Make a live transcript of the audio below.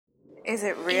Is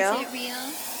it real? Is it real?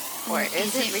 Or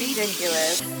is it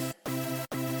ridiculous?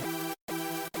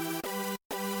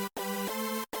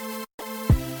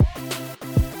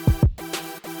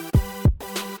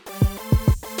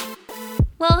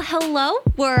 Well, hello,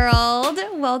 world.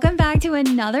 Welcome back to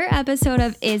another episode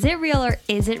of Is It Real or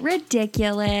Is It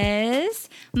Ridiculous?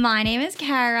 My name is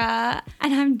Kara,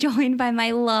 and I'm joined by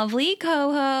my lovely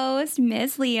co-host,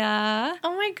 Miss Leah.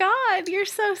 Oh my God, you're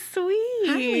so sweet.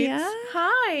 Hi, Leah.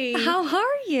 Hi. How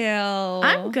are you?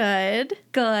 I'm good.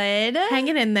 Good.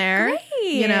 Hanging in there.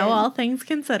 Great. You know, all things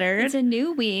considered. It's a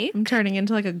new week. I'm turning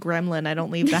into like a gremlin. I don't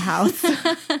leave the house.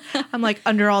 I'm like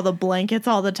under all the blankets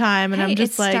all the time. And I'm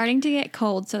just it's like. starting to get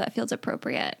cold, so that feels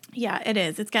appropriate. Yeah, it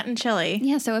is. It's getting chilly.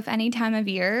 Yeah, so if any time of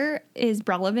year is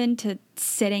relevant to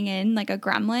sitting in like a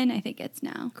gremlin, I think it's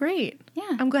now. Great.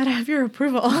 Yeah. I'm glad I have your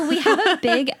approval. We have a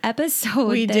big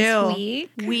episode this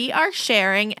week. We are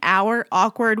sharing our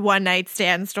awkward one night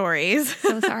stand stories.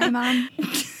 So sorry, Mom.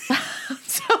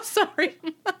 So sorry.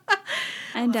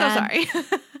 And So Dad.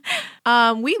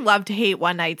 sorry. We love to hate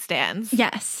one night stands.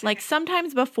 Yes. Like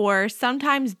sometimes before,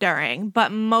 sometimes during,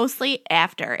 but mostly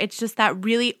after. It's just that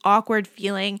really awkward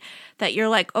feeling that you're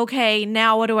like, okay,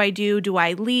 now what do I do? Do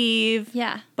I leave?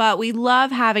 Yeah. But we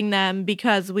love having them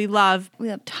because we love We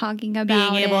love talking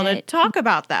about being able to talk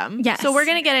about them. Yes. So we're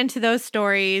going to get into those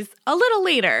stories a little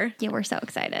later. Yeah, we're so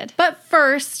excited. But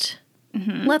first,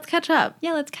 let's catch up.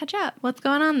 Yeah, let's catch up. What's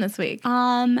going on this week?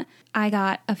 I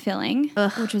got a filling,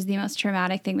 Ugh. which was the most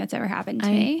traumatic thing that's ever happened to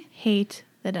I me. hate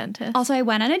the dentist. Also, I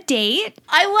went on a date.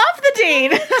 I love the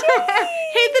date.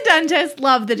 Hate the dentist.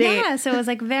 Love the date. Yeah, so it was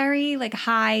like very like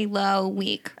high, low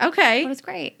week. Okay. But it was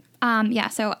great. Yeah,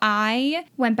 so I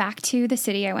went back to the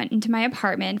city. I went into my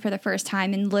apartment for the first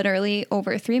time in literally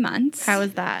over 3 months. How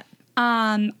was that?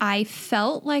 I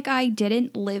felt like I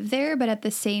didn't live there, but at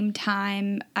the same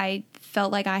time, I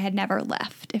felt like I had never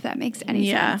left, if that makes any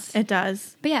sense. Yeah, it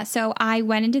does. But yeah, so I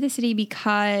went into the city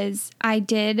because I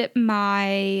did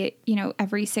my,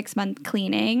 every 6-month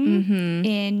cleaning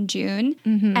in June.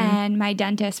 And my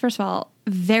dentist, first of all,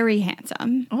 very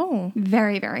handsome. Oh.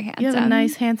 Very, very handsome. You have a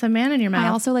nice, handsome man in your mouth. I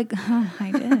also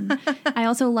I did. I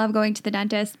also love going to the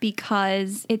dentist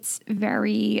because it's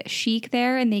very chic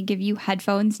there and they give you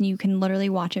headphones and you can literally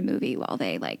watch a movie while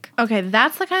they Okay,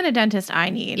 that's the kind of dentist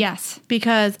I need. Yes.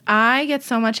 Because I get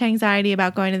so much anxiety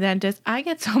about going to the dentist. I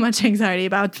get so much anxiety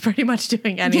about pretty much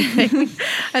doing anything.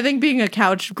 I think being a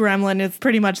couch gremlin is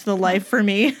pretty much the life for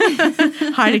me.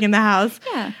 Hiding in the house.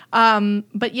 Yeah.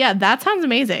 But yeah, that sounds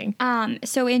amazing.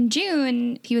 So in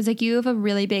June, he was like, you have a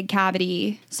really big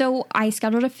cavity. So I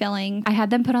scheduled a filling. I had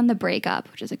them put on The Breakup,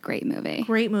 which is a great movie.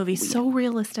 Great movie. So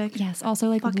realistic. Yes. Also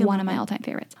like Fucking one of love my it. all-time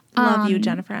favorites. Love you,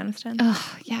 Jennifer Aniston.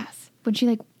 Oh, yes. When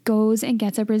she goes and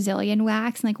gets a Brazilian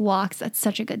wax and walks, that's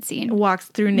such a good scene. Walks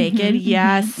through naked.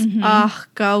 Yes. Oh,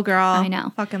 go girl. I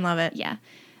know. Fucking love it. Yeah.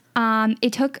 I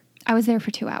was there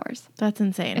for 2 hours. That's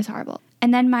insane. It's horrible.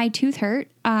 And then my tooth hurt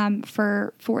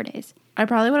for 4 days. I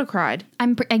probably would have cried.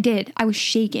 I did. I was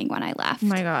shaking when I left. Oh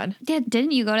my God. Yeah,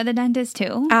 didn't you go to the dentist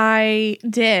too? I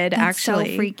did, That's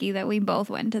actually. so freaky that we both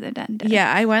went to the dentist.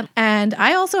 Yeah, I went. And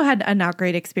I also had a not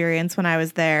great experience when I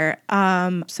was there.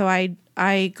 So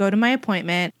I go to my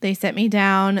appointment. They sit me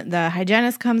down. The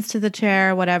hygienist comes to the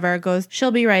chair, whatever, goes,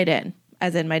 she'll be right in.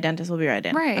 As in, my dentist will be right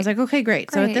in. Right. I was like, okay,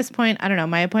 great. So at Great. this point, I don't know,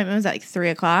 my appointment was at 3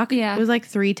 o'clock. Yeah. It was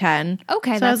 3:10.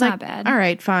 Okay, so I was that's not bad. All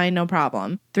right, fine, no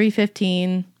problem.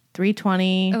 3:15,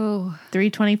 3:20, Oh.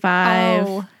 3:25.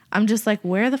 Oh. I'm just like,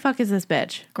 where the fuck is this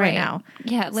bitch right now?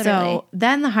 Yeah, literally. So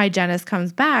then the hygienist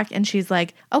comes back and she's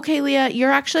like, okay, Leah,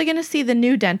 you're actually going to see the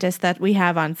new dentist that we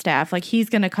have on staff. He's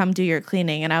going to come do your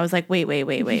cleaning. And I was like, wait. You're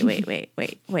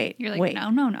like, wait. no.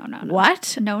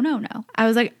 What? No. I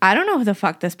was like, I don't know who the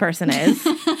fuck this person is.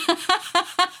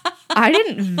 I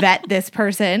didn't vet this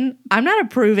person. I'm not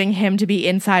approving him to be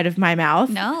inside of my mouth.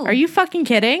 No. Are you fucking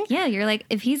kidding? Yeah, you're like,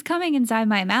 if he's coming inside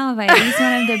my mouth, I at least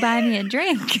want him to buy me a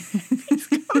drink.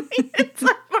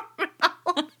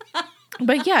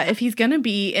 But yeah, if he's going to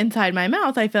be inside my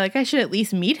mouth, I feel like I should at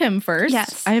least meet him first.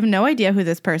 Yes. I have no idea who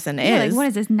this person Yeah, is. what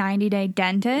is this, 90-day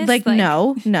dentist?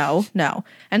 No.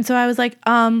 And so I was like,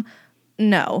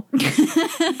 no.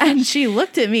 And she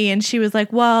looked at me and she was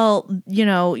like, well,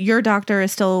 your doctor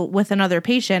is still with another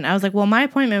patient. I was like, well, my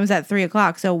appointment was at 3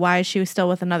 o'clock. So why is she still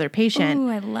with another patient? Ooh,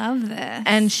 I love this.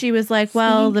 And she was like,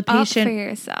 well, the patient. Up for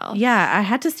yourself. Yeah, I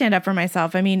had to stand up for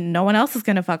myself. I mean, no one else is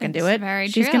going to fucking do It's it. very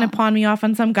She's true. going to pawn me off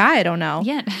on some guy I don't know.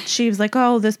 Yeah. She was like,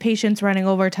 oh, this patient's running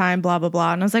overtime, blah, blah,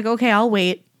 blah. And I was like, okay, I'll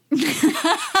wait.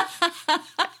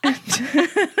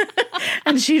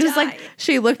 And she just like,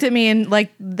 she looked at me and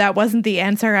like, that wasn't the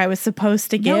answer I was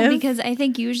supposed to give. No, because I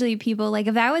think usually people, like,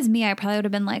 if that was me, I probably would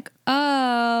have been like,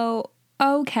 oh,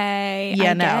 okay.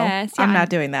 Yeah, I no, guess. I'm not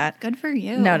doing that. Good for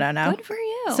you. No. Good for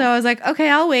you. So I was like, okay,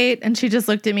 I'll wait. And she just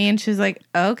looked at me and she was like,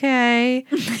 okay.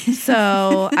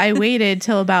 So I waited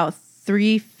till about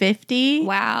 3:50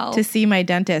 wow. to see my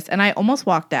dentist. And I almost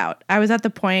walked out. I was at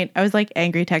the point, I was like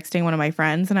angry texting one of my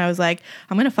friends and I was like,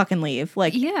 I'm going to fucking leave.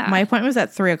 Like my appointment was at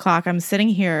 3:00. I'm sitting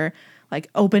here like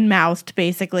open mouthed,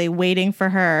 basically waiting for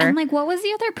her. And like, what was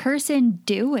the other person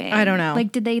doing? I don't know.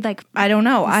 Like, did they like? I don't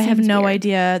know. I have no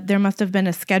idea. There must have been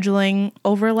a scheduling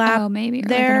overlap. Oh, maybe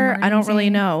there. Like I don't really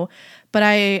know. But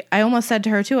I almost said to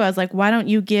her too. I was like, why don't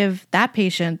you give that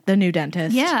patient the new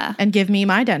dentist? Yeah. And give me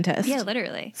my dentist. Yeah,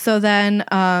 literally. So then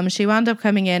she wound up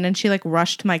coming in and she like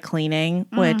rushed my cleaning,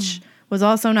 which was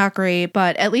also not great.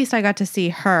 But at least I got to see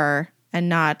her and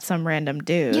not some random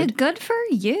dude. Yeah, good for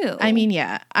you. I mean,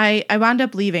 yeah. I wound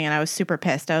up leaving and I was super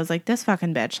pissed. I was like, this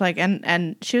fucking bitch. Like,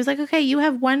 and she was like, okay, you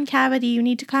have one cavity. You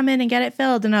need to come in and get it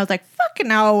filled. And I was like, fuck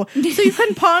no. So you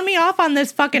couldn't pawn me off on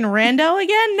this fucking rando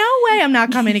again? No way I'm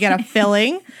not coming to get a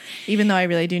filling. Even though I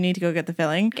really do need to go get the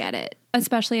filling. Get it.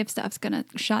 Especially if stuff's gonna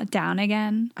shut down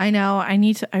again. I know. I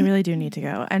really do need to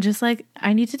go. And just like,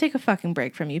 I need to take a fucking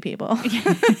break from you people.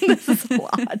 This is a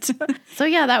lot. So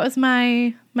yeah, that was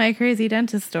my crazy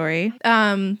dentist story.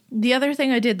 The other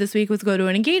thing I did this week was go to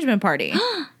an engagement party.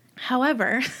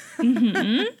 However,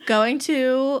 going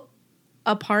to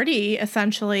a party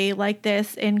essentially like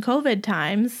this in COVID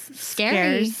times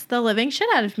scares the living shit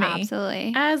out of me.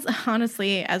 Absolutely. As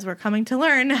honestly as we're coming to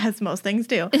learn, as most things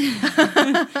do.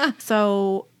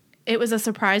 So it was a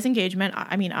surprise engagement.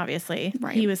 I mean, obviously,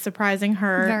 he was surprising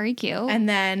her. Very cute. And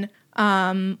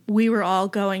then we were all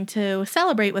going to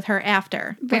celebrate with her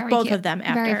after. Very both cute. of them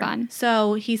after. Very fun.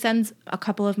 So he sends a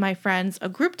couple of my friends a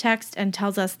group text and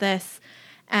tells us this.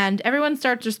 And everyone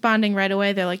starts responding right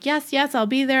away. They're like, yes, I'll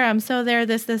be there. I'm so there,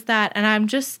 this, that. And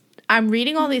I'm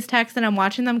reading all these texts and I'm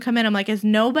watching them come in. I'm like, is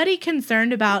nobody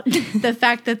concerned about the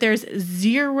fact that there's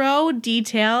zero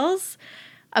details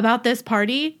about this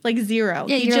party? Like zero.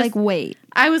 Yeah, you're like, wait.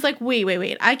 I was like,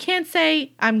 wait. I can't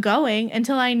say I'm going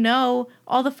until I know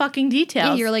all the fucking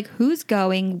details. Yeah, you're like, who's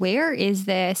going? Where is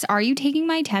this? Are you taking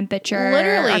my temperature?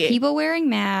 Literally. Are people wearing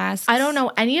masks? I don't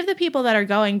know any of the people that are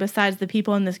going besides the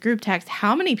people in this group text.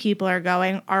 How many people are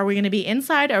going? Are we going to be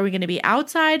inside? Are we going to be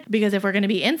outside? Because if we're going to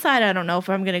be inside, I don't know if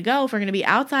I'm going to go. If we're going to be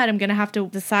outside, I'm going to have to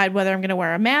decide whether I'm going to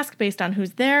wear a mask based on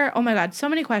who's there. Oh my God, so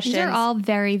many questions. These are all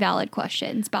very valid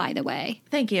questions, by the way.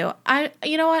 Thank you.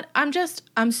 You know what?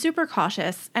 I'm super cautious.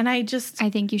 And I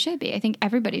think you should be. I think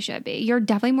everybody should be. You're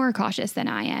definitely more cautious than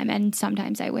I am. And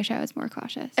sometimes I wish I was more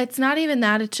cautious. It's not even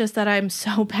that. It's just that I'm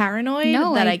so paranoid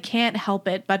that I can't help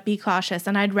it but be cautious.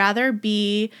 And I'd rather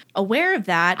be aware of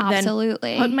that than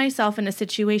put myself in a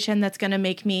situation that's going to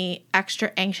make me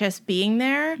extra anxious being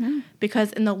there.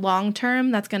 Because in the long term,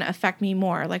 that's going to affect me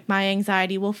more. Like my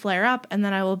anxiety will flare up and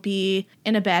then I will be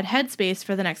in a bad headspace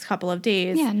for the next couple of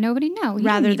days. Yeah, nobody knows.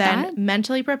 Rather than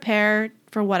mentally prepare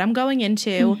for what I'm going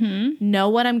into, know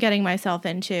what I'm getting myself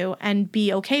into, and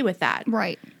be okay with that.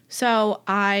 Right. So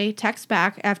I text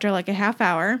back after like a half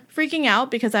hour, freaking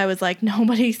out because I was like,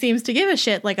 nobody seems to give a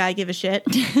shit like I give a shit.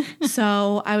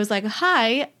 So I was like,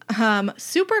 hi,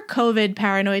 super COVID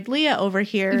paranoid Leah over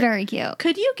here. Very cute.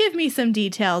 Could you give me some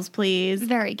details, please?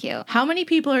 Very cute. How many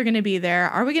people are going to be there?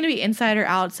 Are we going to be inside or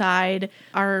outside?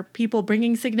 Are people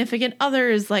bringing significant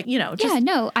others? Like, just... Yeah,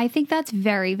 no, I think that's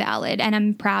very valid. And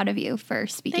I'm proud of you for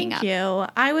speaking up. Thank you.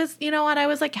 I was, I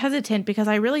was like hesitant because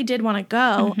I really did want to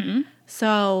go.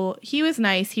 So he was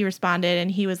nice. He responded and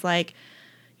he was like,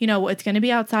 it's going to be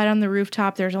outside on the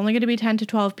rooftop. There's only going to be 10 to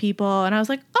 12 people. And I was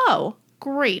like, oh,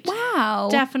 great. Wow.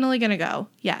 Definitely going to go.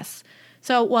 Yes.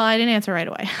 So, well, I didn't answer right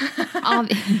away.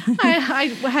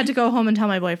 I had to go home and tell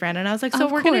my boyfriend. And I was like, so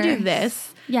we're going to do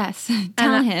this. Yes.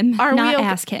 Tell him.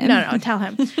 Ask him. No, tell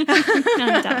him.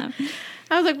 No, tell him.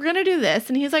 I was like, we're going to do this.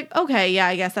 And he's like, okay, yeah,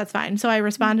 I guess that's fine. So I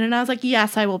responded and I was like,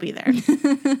 yes, I will be there.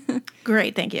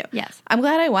 Great, thank you. Yes. I'm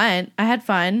glad I went. I had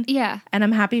fun. Yeah. And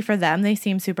I'm happy for them. They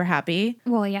seem super happy.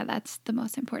 Well, yeah, that's the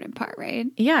most important part, right?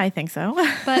 Yeah, I think so.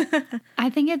 But I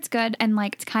think it's good. And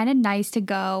like, it's kind of nice to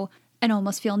go and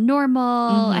almost feel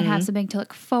normal and have something to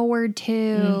look forward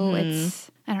to.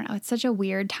 It's, I don't know, it's such a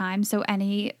weird time. So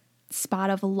any spot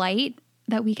of light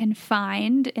that we can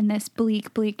find in this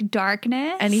bleak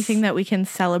darkness. Anything that we can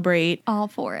celebrate. All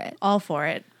for it. All for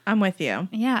it. I'm with you.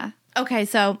 Yeah. Okay,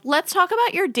 so let's talk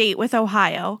about your date with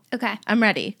Ohio. Okay. I'm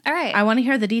ready. All right. I want to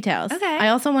hear the details. Okay. I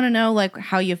also want to know like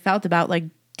how you felt about like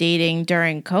dating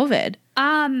during COVID.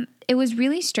 It was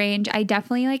really strange. I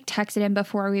definitely like texted him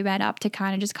before we went up to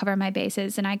kind of just cover my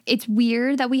bases. And it's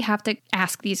weird that we have to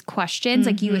ask these questions,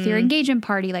 like you with your engagement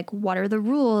party, like what are the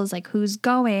rules? Like who's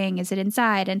going? Is it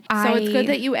inside? And So it's good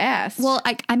that you asked. Well,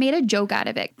 I made a joke out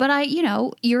of it, but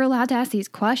you're allowed to ask these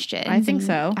questions. I think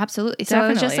so. Absolutely. So Definitely.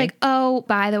 it was just like, oh,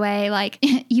 by the way, like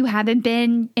you haven't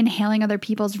been inhaling other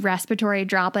people's respiratory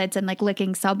droplets and like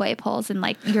licking subway poles and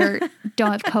like you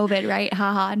don't have COVID, right?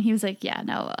 Haha. And he was like, yeah,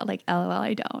 no, like LOL,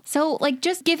 I don't. So like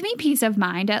just give me peace of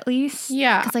mind at least.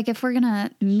 Yeah. Because like if we're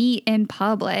gonna meet in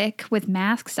public with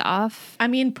masks off. I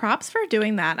mean, props for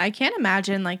doing that. I can't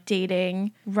imagine like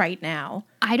dating right now.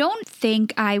 I don't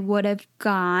think I would have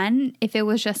gone if it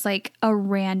was just like a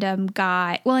random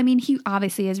guy. Well, I mean, he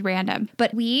obviously is random,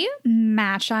 but we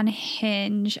matched on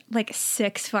Hinge like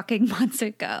 6 fucking months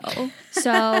ago.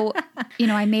 So,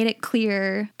 I made it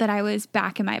clear that I was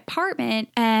back in my apartment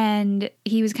and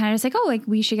he was kind of just like, oh, like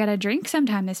we should get a drink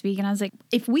sometime this week. And I was like,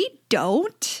 if we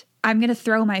don't, I'm going to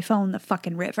throw my phone in the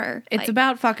fucking river. It's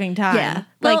about fucking time. Yeah.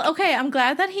 Well, okay. I'm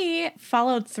glad that he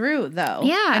followed through though.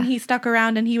 Yeah. And he stuck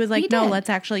around and he was like, He no, did. let's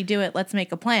actually do it. Let's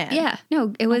make a plan. Yeah.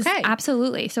 No, it was Okay.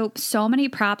 absolutely. So many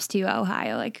props to you,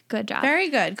 Ohio. Like, good job. Very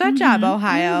good. Good job,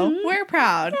 Ohio. We're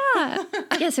proud.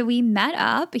 Yeah, so we met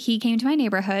up. He came to my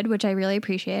neighborhood, which I really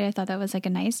appreciated. I thought that was like a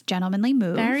nice gentlemanly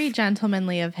move. Very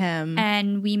gentlemanly of him.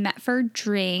 And we met for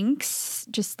drinks,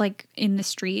 just like in the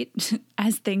street,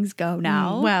 as things go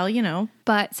now. Well,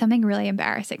 But something really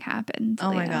embarrassing happened.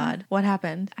 oh my Leah. God. What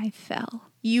happened? I fell.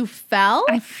 You fell?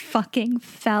 I fucking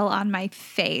fell on my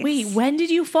face. Wait, when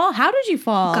did you fall? How did you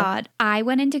fall? God, I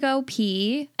went in to go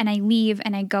pee and I leave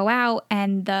and I go out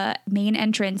and the main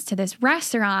entrance to this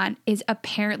restaurant is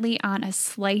apparently on a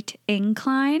slight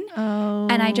incline. Oh.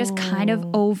 And I just kind of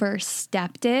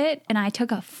overstepped it and I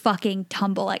took a fucking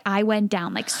tumble. Like I went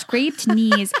down, like scraped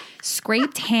knees,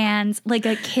 scraped hands, like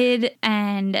a kid.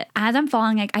 And as I'm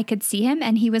falling, like I could see him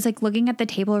and he was like looking at the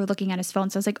table or looking at his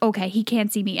phone. So I was like, okay, he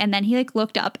can't see me. And then he like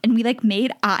looked up and we like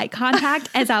made eye contact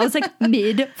as I was like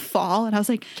mid fall. And I was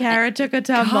like, Kara took a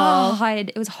tumble. God,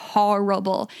 it was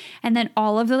horrible. And then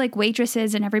all of the like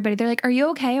waitresses and everybody, they're like, are you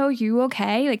okay? Are you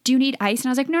okay? Like, do you need ice? And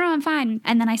I was like, no, I'm fine.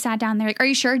 And then I sat down, they're like, are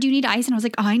you sure? Do you need ice? And I was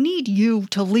like, I need you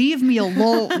to leave me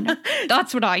alone.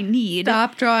 That's what I need.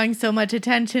 Stop drawing so much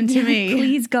attention to me.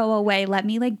 Please go away. Let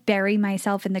me like bury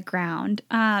myself in the ground.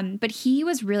 But he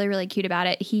was really, really cute about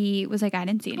it. He was like, I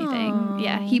didn't see anything. Aww.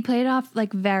 Yeah. He played it off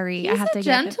like very, He's a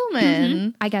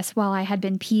gentleman. I guess while I had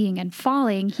been peeing and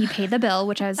falling, he paid the bill,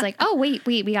 which I was like, oh, wait,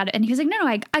 we got it. And he was like, no,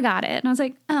 I got it. And I was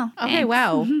like, oh, Okay, thanks.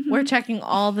 wow. We're checking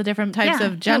all the different types Yeah.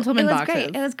 of gentleman it was boxes.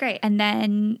 Great. It was great. And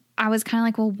then I was kind of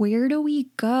like, well, where do we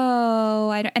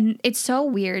go? And it's so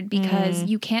weird because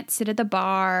you can't sit at the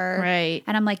bar. Right.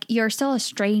 And I'm like, you're still a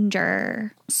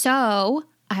stranger. So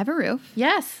I have a roof.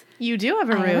 Yes, you do have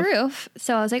a I roof. have a roof.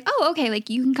 So I was like, oh, okay, like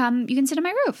you can sit on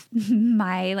my roof.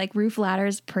 My like roof ladder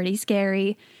is pretty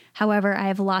scary. However, I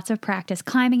have lots of practice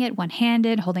climbing it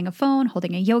one-handed, holding a phone,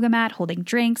 holding a yoga mat, holding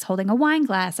drinks, holding a wine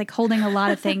glass, like holding a lot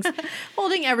of things.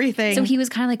 Holding everything. So he was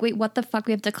kind of like, wait, what the fuck?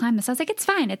 We have to climb this. I was like, it's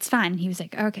fine. It's fine. He was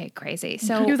like, okay, crazy.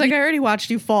 So he was like, I already watched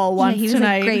you fall once he was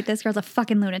tonight. like, great, this girl's a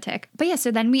fucking lunatic. But yeah,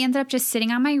 so then we ended up just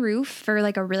sitting on my roof for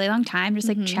like a really long time, just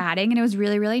like chatting, and it was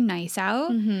really, really nice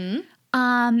out.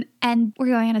 And we're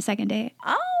going on a second date.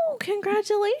 Oh,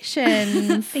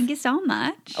 congratulations. Thank you so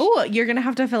much. Oh, you're going to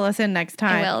have to fill us in next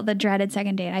time. I will. The dreaded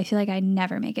second date. I feel like I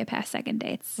never make it past second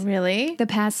dates. Really? The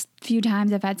past few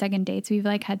times I've had second dates, we've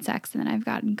like had sex and then I've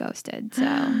gotten ghosted. So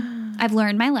I've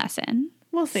learned my lesson.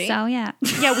 We'll see. So yeah.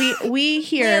 Yeah, we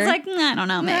hear. It's like, I don't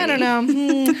know, maybe. I don't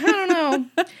know. I don't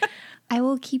know. I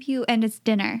will keep you, and it's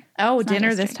dinner. Oh, It's not dinner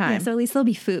just this drink. time. Yeah, so at least there'll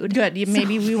be food. Good.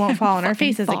 Maybe we won't fall on our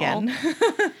fucking faces fall. again.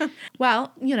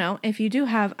 Well, if you do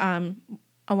have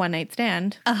a one-night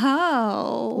stand,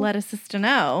 Oh. let us just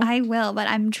know. I will, but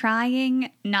I'm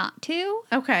trying not to.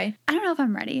 Okay. I don't know if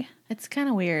I'm ready. It's kind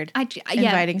of weird. Yeah.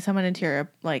 Inviting someone into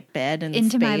your bed and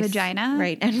Into my space. vagina?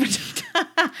 Right.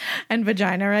 And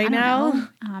vagina right I don't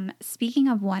now. know. Speaking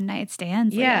of one night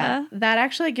stands, Yeah. Leah, That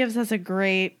actually gives us a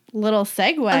great little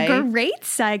segue a great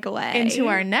segue into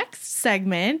our next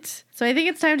segment. So I think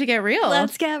it's time to get real.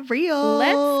 Let's get real.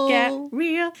 Let's get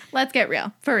real. Let's get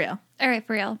real. For real. All right,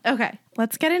 for real. Okay.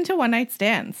 Let's get into one night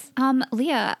stands.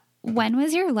 Leah, when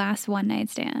was your last one night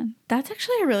stand? That's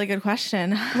actually a really good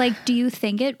question. Like, do you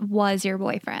think it was your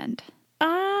boyfriend?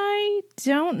 I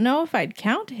don't know if I'd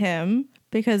count him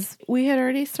because we had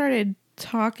already started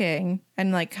talking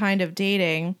and like kind of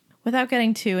dating. Without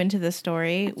getting too into the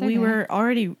story, That's okay. we were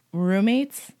already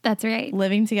roommates That's right.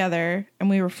 living together and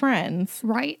we were friends.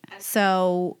 Right.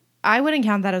 So I wouldn't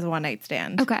count that as a one night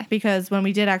stand. Okay. Because when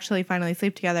we did actually finally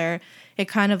sleep together, it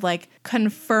kind of like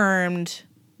confirmed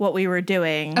what we were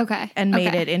doing. Okay. And made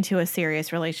Okay. it into a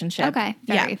serious relationship. Okay.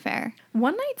 Very fair.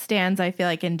 One night stands, I feel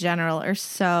like in general, are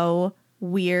so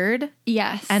weird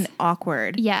Yes. and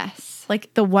awkward. yes.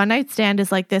 Like the one night stand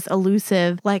is like this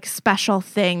elusive, like special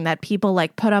thing that people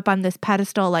like put up on this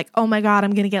pedestal, like, oh my God,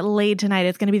 I'm going to get laid tonight.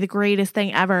 It's going to be the greatest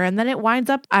thing ever. And then it winds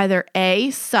up either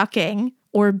A, sucking,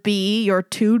 or B, you're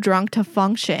too drunk to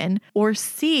function, or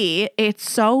C,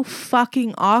 it's so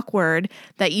fucking awkward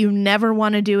that you never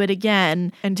want to do it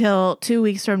again until 2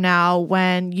 weeks from now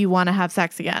when you want to have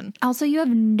sex again. Also, you have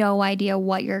no idea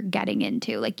what you're getting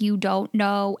into. Like, you don't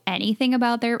know anything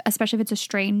about their, especially if it's a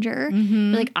stranger.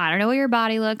 You're like, I don't know what your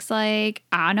body looks like.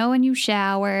 I don't know when you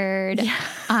showered.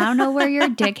 I don't know where your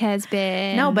dick has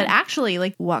been. No, but actually,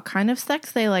 like, what kind of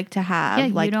sex they like to have.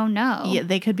 yeah, like, you don't know. Yeah,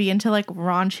 they could be into like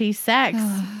raunchy sex.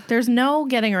 There's no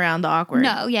getting around the awkward.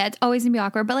 No, yeah, it's always gonna be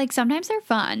awkward, but like sometimes they're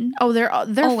fun. Oh, they're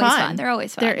Always fun. They're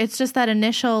always fun. It's just that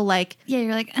initial like, yeah,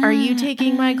 you're like, are you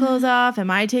taking my clothes off? Am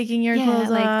I taking your clothes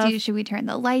like, off? should we turn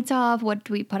the lights off? What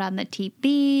do we put on the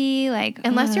TV? Like,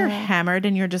 Unless you're hammered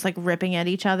and you're just like ripping at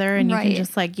each other and you can Right.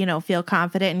 just like, you know, feel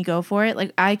confident and go for it.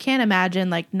 Like, I can't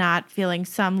imagine like not feeling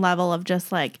some level of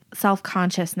just like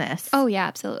self-consciousness. oh yeah,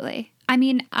 absolutely. I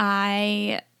mean,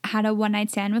 I had a one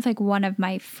night stand with like one of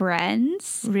my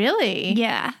friends. Really?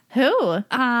 Yeah. Who?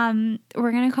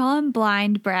 We're gonna call him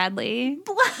Blind Bradley.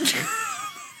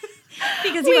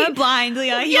 Because he went blind,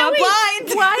 Leah. He went blind.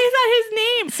 Why is that his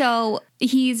name? So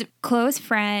he's close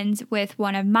friends with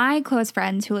one of my close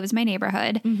friends who lives in my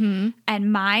neighborhood. Mm-hmm.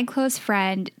 And my close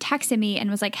friend texted me and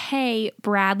was like, hey,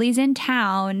 Bradley's in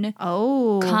town.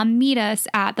 Oh. Come meet us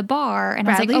at the bar. And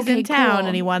Bradley's I was like, okay, in town cool.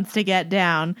 and he wants to get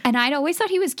down. And I'd always thought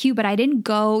he was cute, but I didn't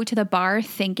go to the bar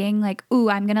thinking like, ooh,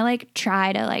 I'm going to like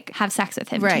try to like have sex with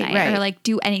him Right, tonight right. or like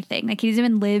do anything. Like he doesn't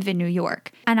even live in New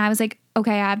York. And I was like,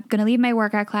 okay, I'm going to leave my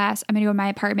workout class. I'm going to go to my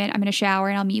apartment. I'm going to shower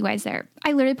and I'll meet you guys there.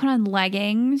 I literally put on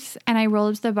leggings and I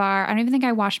rolled up to the bar. I don't even think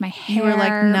I washed my hair. You were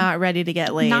like not ready to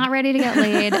get laid. Not ready to get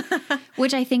laid,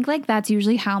 which I think like that's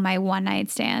usually how my one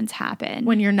night stands happen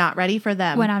when you're not ready for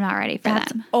them. when I'm not ready for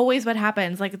That's them. always what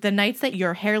happens. Like the nights that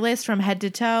you're hairless from head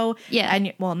to toe. Yeah.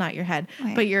 And well, not your head,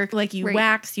 Right. but you're like you Right.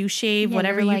 wax, you shave, Yeah,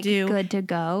 whatever you're, you like, do. good to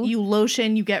go. You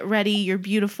lotion, you get ready, you're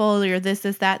beautiful, you're this,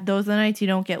 that. Those are the nights you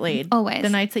don't get laid. Always. The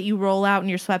nights that you roll out in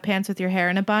your sweatpants with your hair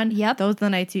in a bun. Yep. Those are the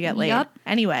nights you get laid. Yep.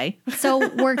 Anyway. So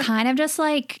we're kind of just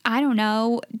like, I don't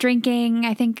know, drinking,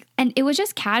 I think. And it was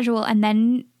just casual. And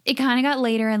then it kind of got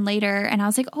later and later. And I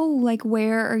was like, oh, like,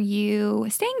 where are you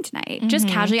staying tonight? Just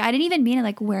casually. I didn't even mean it.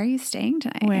 Like, where are you staying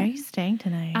tonight? Where are you staying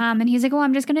tonight? And he's like, well,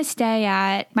 I'm just going to stay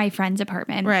at my friend's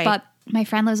apartment. Right. But my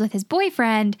friend lives with his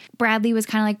boyfriend. Bradley was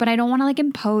kind of like, but I don't want to like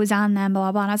impose on them, blah,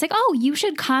 blah, blah. And I was like, oh, you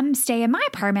should come stay in my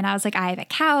apartment. I was like, I have a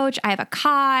couch, I have a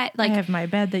cot. Like, I have my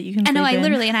bed that you can I know, sleep I in.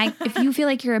 literally, and if you feel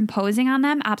like you're imposing on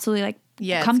them, absolutely like,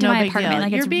 Yeah, come it's to no my big apartment. deal.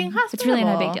 Like You're being it's really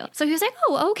not a big hospitable. deal. So he was like,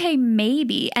 oh, okay,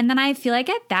 maybe. And then I feel like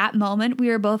at that moment we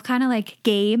were both kind of like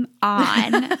game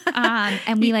on.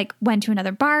 And we like went to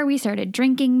another bar. We started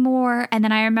drinking more. And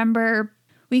then I remember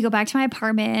we go back to my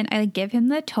apartment. I like give him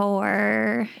the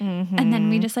tour. And then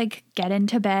we just like get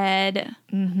into bed.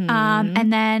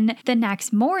 And then the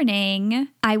next morning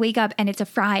I wake up and it's a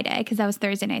Friday because that was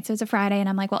Thursday night. So it's a Friday and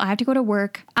I'm like, well, I have to go to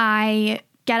work. I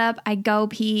get up, I go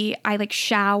pee, I like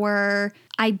shower,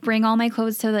 I bring all my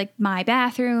clothes to like my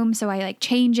bathroom. So I like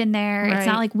change in there. It's Right.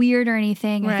 not like weird or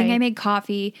anything. I think Right. I made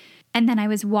coffee. And then I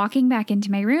was walking back into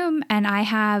my room and I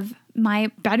have my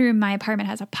bedroom, my apartment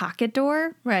has a pocket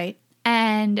door. Right.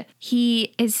 And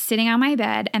he is sitting on my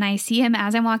bed and I see him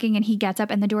as I'm walking and he gets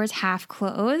up and the door is half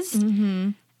closed.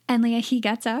 And Leah, he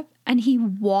gets up and he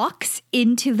walks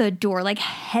into the door like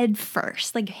head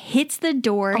first, like hits the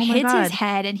door, Oh my hits God. his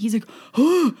head and he's like,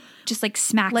 just like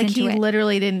smacks Like into he it.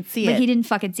 literally didn't see Like it. he didn't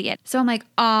fucking see it. So I'm like,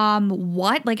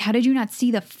 what? Like, how did you not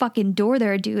see the fucking door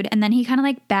there, dude? And then he kind of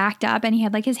like backed up and he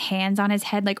had like his hands on his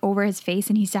head, like over his face.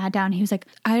 And he sat down and he was like,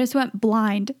 I just went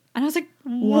blind. And I was like,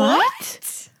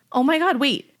 what? Oh my God,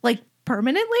 wait. Like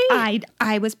permanently?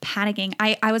 I was panicking.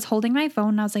 I was holding my phone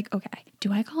and I was like, okay,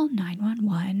 do I call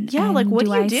 911? Yeah, like, And what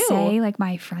do you I do? say like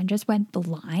my friend just went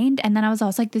blind? And then I was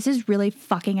also like, this is really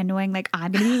fucking annoying. Like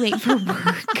I'm gonna be late for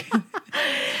work.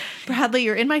 Bradley,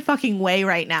 you're in my fucking way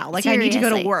right now. Like I need to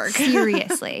go to work.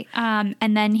 Seriously. And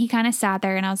then he kind of sat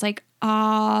there and I was like,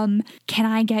 can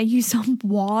I get you some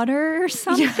water or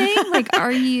something? Like,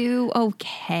 are you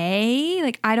okay?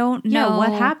 Like, I don't know. Yeah,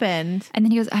 what happened? And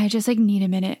then he goes, I just like need a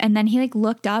minute. And then he like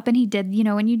looked up and he did, you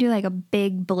know, when you do like a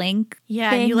big blink. Yeah,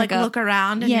 thing, and you like look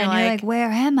around and yeah, you're and you're like, like, where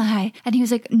am I? And he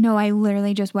was like, no, I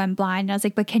literally just went blind. And I was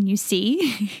like, but can you see?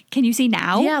 Can you see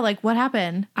now? yeah, like what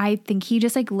happened? I think he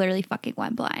just like literally fucking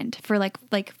went blind for like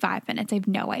 5 minutes. I have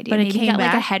no idea. But it Maybe he came got like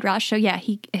a back? head rush. So yeah,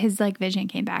 his like vision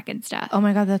came back and stuff. Oh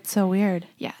my God, that's so weird.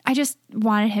 Yeah. I just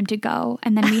wanted him to go.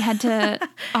 And then we had to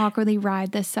awkwardly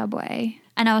ride the subway.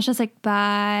 And I was just like,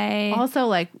 bye. Also,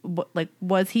 like,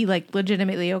 was he like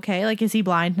legitimately okay? Like, is he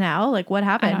blind now? Like, what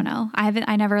happened? I don't know.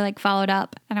 I never like followed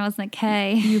up. And I was like,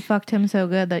 hey. You fucked him so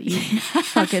good that you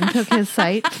fucking took his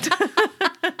sight.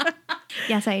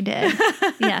 Yes, I did.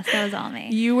 Yes, that was all me.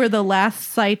 You were the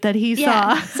last sight that he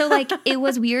saw. So like it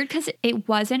was weird because it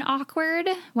wasn't awkward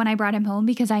when I brought him home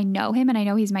because I know him and I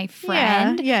know he's my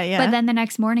friend. Yeah. But then the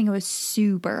next morning it was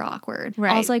super awkward.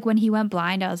 Right. Also, like when he went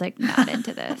blind, I was like, not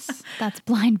into this. That's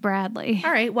blind Bradley.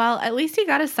 All right. Well, at least he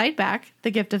got his sight back.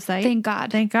 The gift of sight. Thank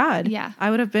God. Thank God. Yeah.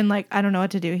 I would have been like, I don't know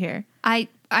what to do here.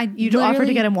 You offered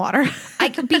to get him water.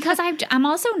 because I'm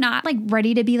also not like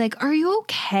ready to be like, are you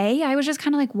okay? I was just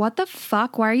kind of like, what the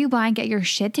fuck? Why are you blind? Get your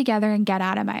shit together and get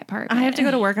out of my apartment. I have to go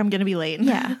to work. I'm going to be late.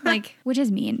 Yeah. Like, which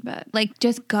is mean, but like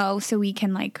just go so we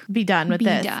can like be done with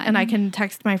this. done. And I can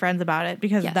text my friends about it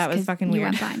because Yes, that was 'cause fucking you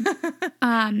weird. went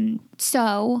blind.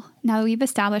 So now that we've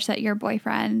established that your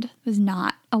boyfriend was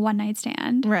not a one night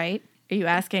stand, Right. Are you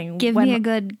asking? give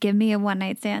me a one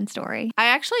night stand story. I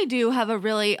actually do have a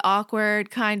really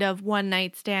awkward kind of one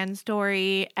night stand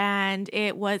story, and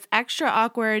it was extra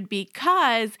awkward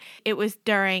because it was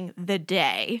during the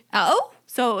day. Oh?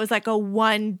 So it was like a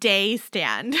 1 day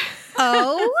stand.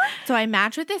 Oh? So I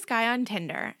matched with this guy on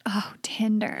Tinder Oh,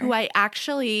 Tinder. who I I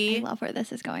actually love where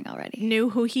this is going already. knew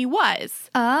who he was.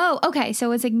 Oh, okay.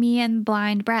 So it's like me and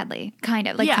blind Bradley. Kind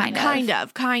of. Like yeah,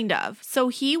 kind of. So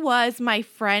he was my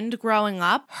friend growing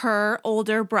up, her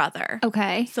older brother.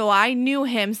 Okay. So I knew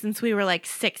him since we were like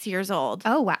 6 years old.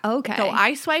 Oh, wow. Okay. So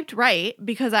I swiped right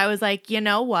because I was like, you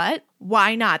know what?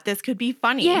 Why not? This could be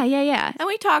funny. Yeah. And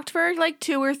we talked for like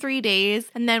 2 or 3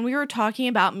 days, and then we were talking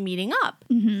about meeting up.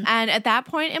 Mm-hmm. And at that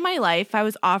point in my life, I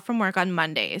was off from work on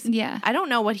Mondays. Yeah. I don't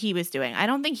know what he was doing. I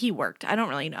don't think he worked. I don't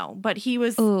really know. But he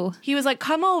was Ooh. like,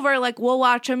 come over, like we'll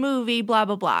watch a movie, blah,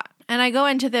 blah, blah. And I go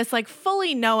into this like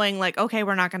fully knowing like, okay,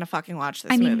 we're not going to fucking watch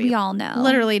this movie. I mean, we all know.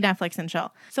 Literally Netflix and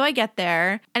chill. So I get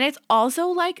there and it's also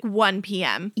like 1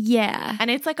 p.m. Yeah. And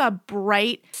it's like a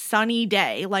bright, sunny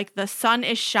day. Like the sun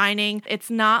is shining. It's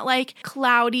not like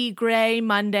cloudy, gray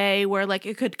Monday where like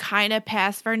it could kind of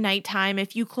pass for nighttime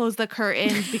if you close the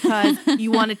curtains because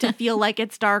you want it to feel like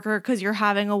it's darker because you're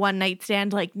having a one night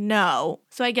stand. Like, no.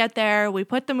 So I get there, we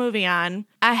put the movie on.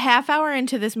 A half hour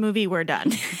into this movie, we're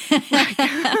done.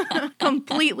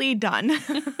 Completely done.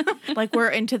 Like we're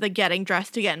into the getting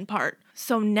dressed again part.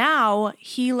 So now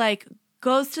he like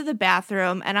goes to the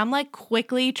bathroom and I'm like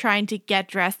quickly trying to get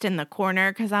dressed in the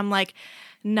corner because I'm like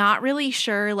not really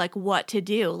sure like what to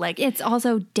do. Like It's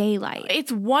also daylight.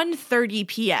 it's 1:30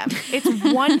 p.m. It's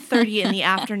 1:30 in the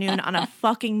afternoon on a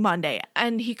fucking Monday.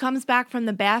 And he comes back from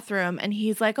the bathroom and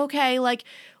he's like, okay, like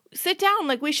sit down,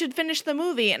 like we should finish the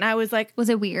movie. And I was like, Was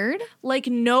it weird? like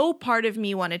no part of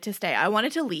me wanted to stay. I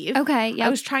wanted to leave. Okay, yep. I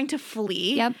was trying to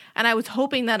flee. Yep. And I was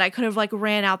hoping that I could have like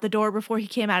ran out the door before he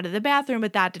came out of the bathroom,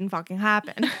 but that didn't fucking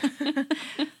happen.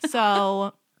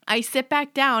 So I sit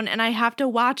back down and I have to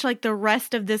watch like the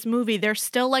rest of this movie. There's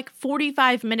still like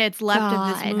 45 minutes left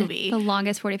of this movie. The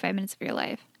longest 45 minutes of your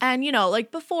life. And, you know,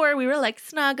 like before we were like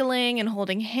snuggling and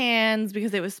holding hands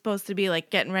because it was supposed to be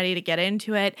like getting ready to get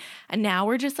into it. And now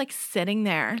we're just like sitting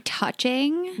there.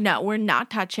 Touching? No, we're not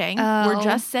touching. Oh. We're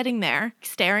just sitting there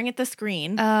staring at the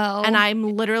screen. Oh. And I'm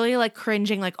literally like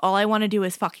cringing. Like all I want to do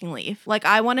is fucking leave. Like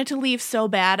I wanted to leave so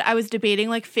bad. I was debating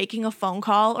like faking a phone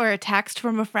call or a text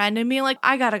from a friend and being like,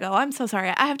 I gotta go. I'm so sorry.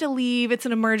 I have to leave. It's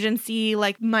an emergency.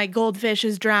 Like my goldfish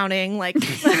is drowning. Like,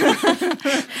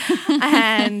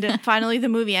 and finally the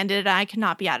movie ended and I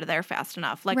cannot be out of there fast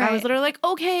enough. Like I was Right. literally like,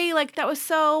 okay, like that was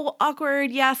so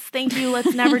awkward. Yes, thank you.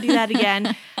 Let's never do that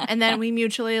again. And then we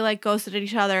mutually like ghosted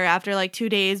each other after like 2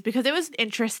 days because it was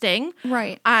interesting.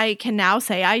 Right. I can now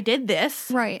say I did this,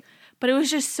 Right. but it was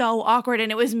just so awkward.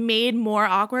 And it was made more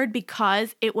awkward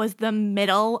because it was the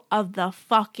middle of the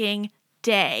fucking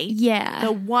day. Yeah.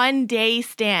 The 1 day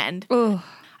stand. Ugh.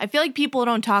 I feel like people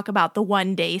don't talk about the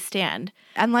 1 day stand.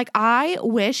 And like, I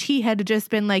wish he had just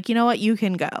been like, you know what, you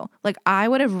can go. Like, I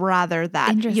would have rather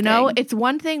that. You know, it's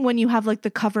one thing when you have like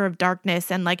the cover of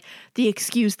darkness and like the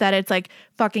excuse that it's like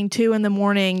fucking 2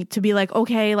 a.m. to be like,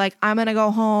 okay, like I'm gonna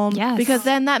go home. Yes. Because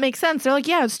then that makes sense. They're like,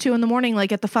 yeah, it's 2 a.m. Like,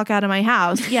 get the fuck out of my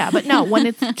house. Yeah, but no, when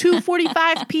it's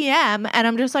 2:45 p.m. and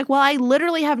I'm just like, well, I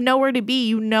literally have nowhere to be.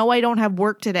 You know, I don't have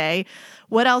work today.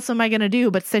 What else am I going to do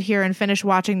but sit here and finish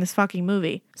watching this fucking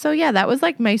movie? So yeah, that was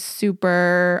like my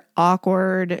super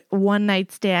awkward one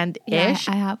night stand-ish.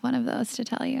 Yeah, I have one of those to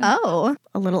tell you. Oh,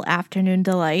 a little afternoon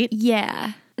delight.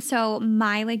 Yeah. So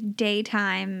my like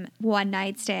daytime one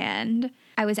night stand,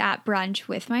 I was at brunch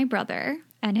with my brother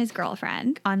and his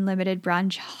girlfriend. Unlimited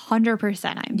brunch,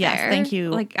 100% I'm Yes, there. thank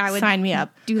you. Like I would sign me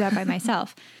up. do that by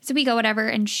myself. So we go whatever,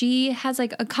 and she has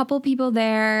like a couple people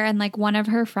there and like one of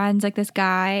her friends, like this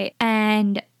guy.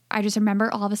 And I just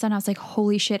remember all of a sudden I was like,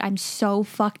 holy shit, I'm so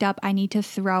fucked up. I need to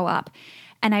throw up.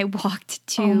 And I walked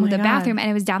to the bathroom, and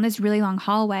it was down this really long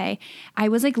hallway. I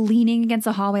was like leaning against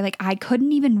the hallway. Like I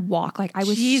couldn't even walk. Like I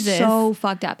was so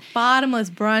fucked up. Bottomless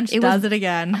brunch does it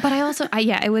again. But I also,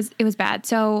 it was bad.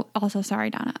 So also sorry,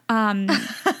 Donna.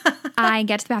 I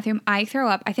get to the bathroom. I throw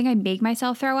up. I think I make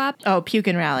myself throw up. Oh, puke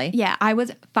and rally. Yeah, I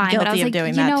was fine. Guilty but I was of like,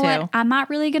 doing you know that what? too. I'm not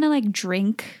really going to like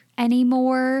drink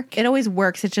anymore. It always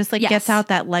works. It just like gets out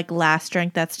that like last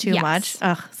drink that's too much.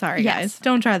 Ugh, sorry guys.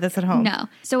 Don't try this at home. No.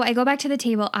 So I go back to the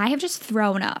table. I have just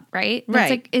thrown up, right? That's Right.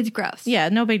 like, it's gross. Yeah,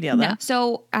 no big deal though. No.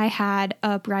 So I had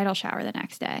a bridal shower the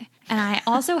next day. And I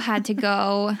also had to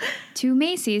go to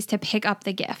Macy's to pick up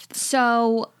the gift.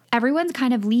 So everyone's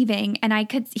kind of leaving, and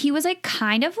he was like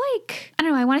kind of like, I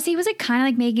don't know, I want to say he was like kind of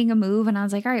like making a move, and I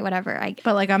was like, all right, whatever.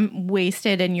 But like I'm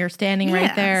wasted and you're standing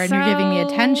right there and you're giving me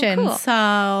attention. Cool.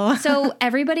 So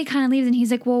everybody kind of leaves, and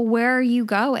he's like, well, where are you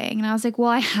going? And I was like, well,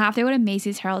 I have to go to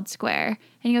Macy's Herald Square.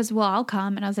 And he goes, well, I'll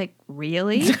come. And I was like,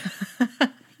 really?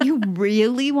 You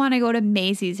really want to go to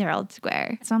Macy's Herald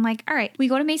Square? So I'm like, all right, we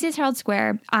go to Macy's Herald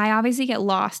Square. I obviously get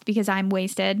lost because I'm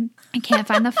wasted. I can't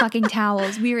find the fucking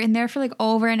towels. We were in there for like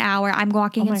over an hour. I'm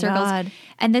walking in circles. God.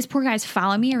 And this poor guy's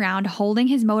following me around holding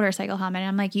his motorcycle helmet. And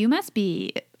I'm like, you must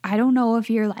be, I don't know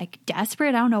if you're like desperate.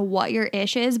 I don't know what your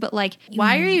ish is, but like,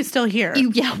 why are you still here?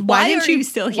 Why are you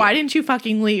still here? Why didn't you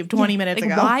fucking leave 20 minutes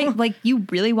ago? Why? Like, you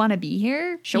really want to be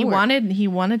here? Sure. He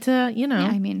wanted to, you know. Yeah,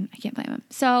 I mean, I can't blame him.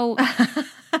 So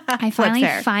I finally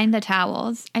find the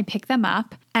towels. I pick them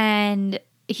up, and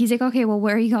he's like, okay, well,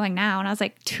 where are you going now? And I was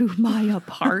like, to my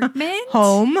apartment.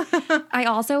 Home. I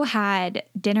also had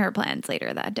dinner plans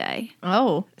later that day.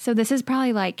 Oh. So this is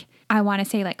probably like, I want to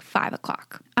say like 5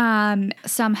 o'clock.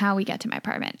 Somehow we get to my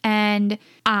apartment, and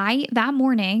I, that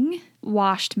morning,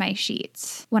 washed my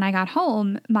sheets. When I got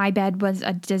home, my bed was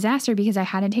a disaster because I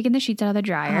hadn't taken the sheets out of the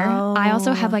dryer. Oh. I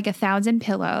also have like 1,000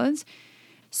 pillows.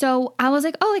 So I was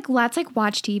like, oh, like, let's like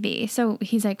watch TV. So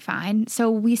he's like, fine. So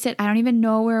we sit, I don't even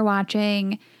know what we're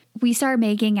watching. We start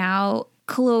making out.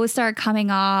 Clothes start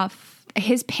coming off.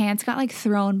 His pants got like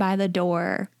thrown by the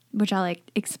door, which I'll like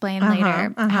explain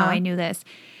later how I knew this.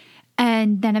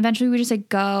 And then eventually we just like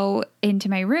go into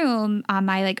my room on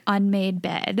my like unmade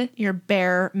bed. Your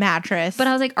bare mattress. But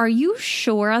I was like, are you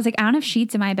sure? I was like, I don't have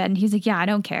sheets in my bed. And he's like, yeah, I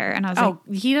don't care. And I was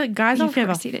like, guys don't give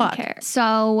a he fuck. Didn't care.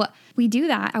 So we do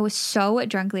that. I was so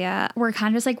drunk, Leah. We're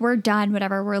kind of just like, we're done,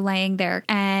 whatever. We're laying there.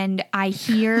 And I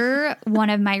hear one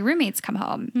of my roommates come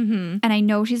home. Mm-hmm. And I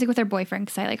know she's like with her boyfriend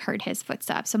because I like heard his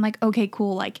footsteps. So I'm like, okay,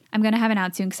 cool. Like I'm going to have an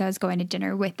out soon because I was going to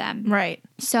dinner with them. Right.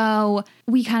 So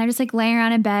we kind of just like lay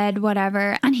around in bed,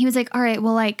 whatever. And he was like, all right,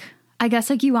 well, like, I guess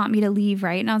like you want me to leave,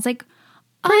 right? And I was like,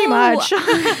 pretty much.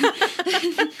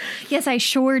 Yes, I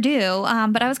sure do.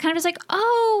 But I was kind of just like,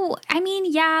 oh, I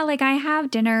mean, yeah, like I have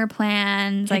dinner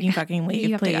plans. Can like, you fucking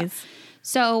leave, please?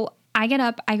 So I get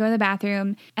up, I go to the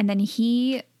bathroom, and then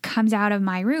he comes out of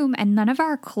my room, and none of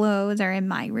our clothes are in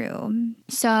my room.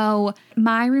 So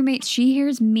my roommate, she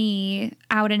hears me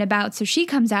out and about. So she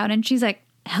comes out and she's like,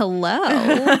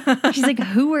 hello. She's like,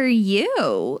 who are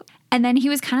you? And then he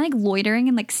was kind of like loitering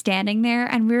and like standing there,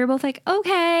 and we were both like,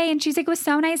 okay. And she's like, it was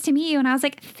so nice to meet you. And I was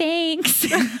like, thanks.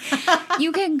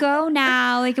 You can go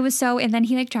now. Like it was so, and then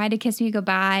he like tried to kiss me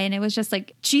goodbye, and it was just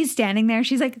like, she's standing there.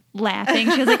 She's like laughing.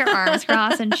 She has like her arms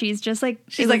crossed, and she's just like,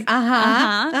 The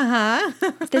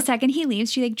second he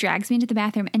leaves, she like drags me into the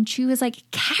bathroom, and she was like,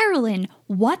 Carolyn,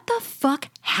 what the fuck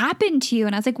happened to you?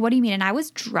 And I was like, what do you mean? And I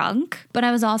was drunk, but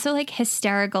I was also like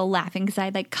hysterical laughing because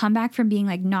I'd like come back from being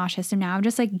like nauseous, and now I'm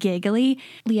just like giggly.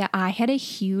 Leah, I had a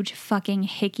huge fucking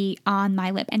hickey on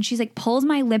my lip, and she's like pulls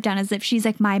my lip down as if she's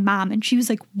like my mom, and she was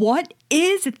like, what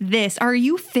is this? Are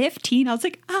you 15? I was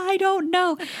like, I don't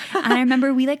know. And I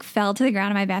remember we like fell to the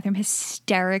ground in my bathroom,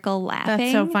 hysterical laughing.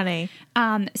 That's so funny.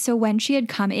 So when she had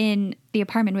come in the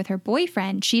apartment with her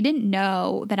boyfriend, she didn't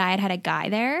know that I had a guy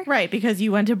there. Right, because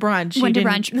you went to brunch. Went to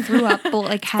brunch, threw up, but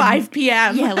like had 5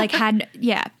 p.m.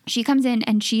 Yeah. She comes in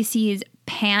and she sees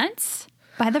pants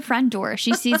by the front door.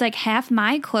 She sees like half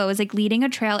my clothes, like leading a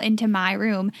trail into my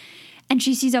room. And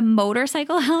she sees a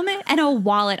motorcycle helmet and a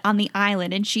wallet on the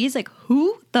island. And she's like,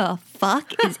 who the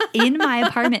fuck is in my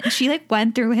apartment? And she like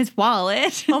went through his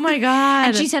wallet. Oh my God.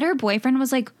 And she said her boyfriend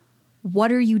was like,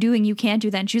 what are you doing? You can't do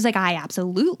that. And she was like, I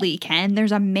absolutely can.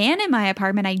 There's a man in my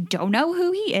apartment. I don't know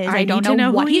who he is. I don't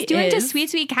know what he's doing to Sweet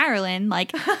Sweet Carolyn.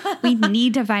 Like, we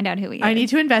need to find out who he is. I need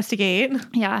to investigate.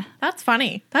 Yeah. That's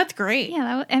funny. That's great.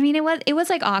 Yeah. It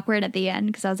was like awkward at the end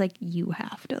because I was like, you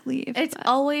have to leave. It's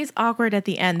always awkward at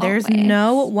the end. There's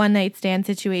no one night stand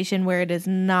situation where it is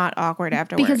not awkward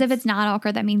afterwards. Because if it's not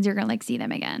awkward, that means you're going to like see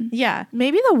them again. Yeah.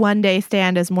 Maybe the one day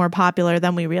stand is more popular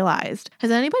than we realized.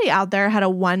 Has anybody out there had a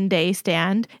one day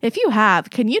stand? If you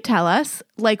have, can you tell us?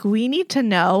 Like, we need to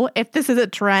know if this is a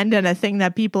trend and a thing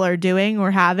that people are doing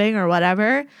or having or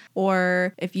whatever,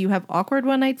 or if you have awkward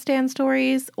one night stand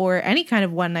stories or any kind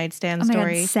of one night stand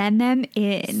story. God, send them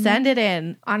in. Send it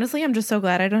in. Honestly, I'm just so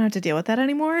glad I don't have to deal with that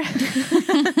anymore.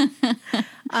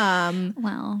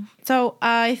 Well, so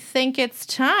I think it's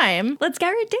time. Let's get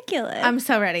ridiculous. I'm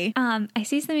so ready. I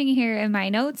see something here in my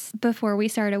notes before we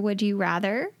start a Would You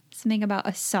Rather. Something about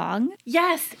a song.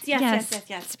 Yes.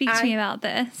 Speak to me about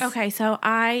this. Okay, so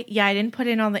I didn't put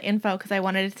in all the info because I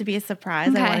wanted it to be a surprise.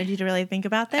 Okay. I wanted you to really think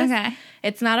about this. Okay.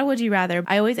 It's not a would you rather.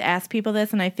 I always ask people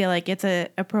this, and I feel like it's a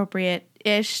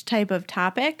appropriate-ish type of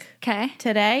topic. Okay.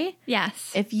 Today.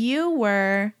 Yes. If you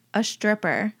were a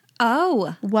stripper,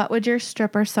 what would your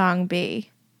stripper song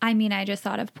be? I mean, I just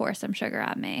thought of Pour Some Sugar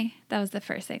on Me. That was the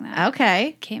first thing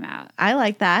that came out. I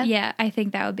like that. Yeah, I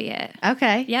think that would be it.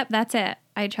 Okay. Yep, that's it.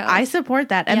 I chose. I support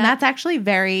that. And that's actually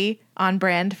very on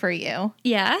brand for you.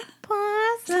 Yeah.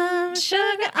 Pour some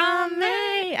sugar on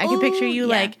me. I can picture you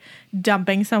like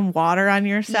dumping some water on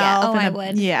yourself. Yeah. Oh, I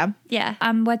would. Yeah. Yeah.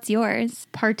 What's yours?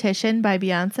 Partition by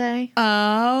Beyonce.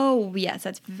 Oh, yes.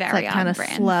 That's very on brand. It's kind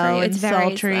of slow and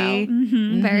sultry. Slow.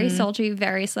 Mm-hmm. Very sultry,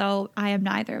 very slow. I am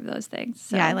neither of those things.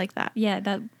 So. Yeah, I like that.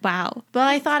 Yeah. Wow. Well,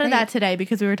 I thought of that today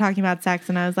because we were talking about sex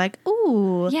and I was like,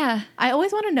 ooh. Yeah. I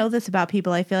always want to know this about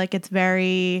people. I feel like it's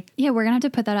very... Yeah, we're going to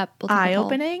have to put that up.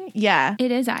 Eye-opening? Yeah.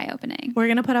 It is eye-opening. We're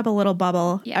going to put up a little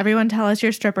bubble. Yeah. Everyone tell us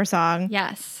your stripper song.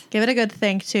 Yes. Give it a good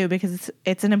think, too, because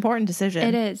it's an important decision.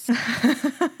 It is.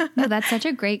 No, that's such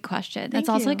a great question. That's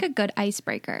also like a good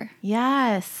icebreaker.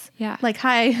 Yes. Yeah. Like,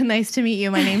 hi, nice to meet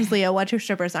you. My name's Leah. What's your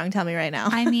stripper song? Tell me right now.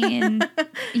 I mean,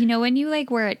 when you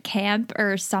like were at camp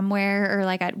or somewhere or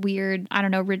like at weird, I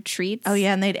don't know, retreats. Oh,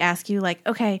 yeah. And they'd ask you like,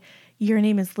 okay, your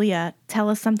name is Leah. Tell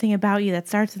us something about you that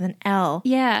starts with an L.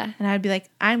 Yeah. And I'd be like,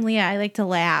 I'm Leah. I like to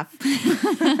laugh.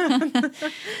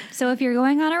 So if you're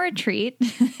going on a retreat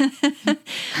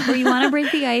or you want to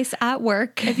break the ice at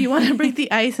work. If you want to break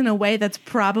the ice in a way that's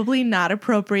probably not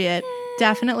appropriate,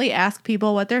 definitely ask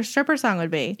people what their stripper song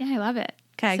would be. Yeah, I love it.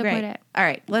 Okay, great. All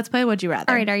right, let's play Would You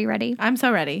Rather. All right, are you ready? I'm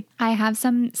so ready. I have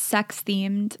some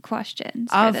sex-themed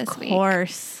questions for this week. Of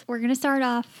course. We're going to start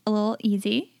off a little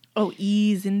easy. Oh,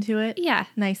 ease into it? Yeah.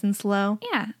 Nice and slow?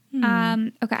 Yeah.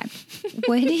 Okay.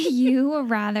 Would you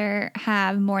rather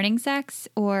have morning sex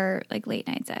or like late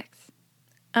night sex?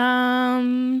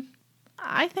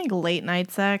 I think late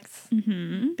night sex.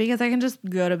 Mm-hmm. Because I can just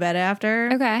go to bed after.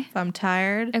 Okay. If I'm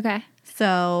tired. Okay.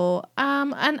 So,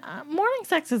 and morning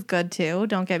sex is good too,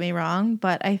 don't get me wrong,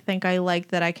 but I think I like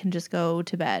that I can just go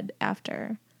to bed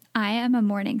after. I am a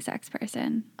morning sex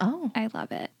person. Oh. I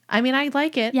love it. I mean, I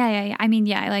like it. Yeah. I mean,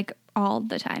 yeah, I like all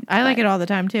the time. I like it all the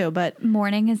time too, but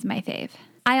morning is my fave.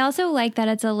 I also like that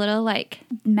it's a little like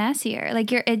messier.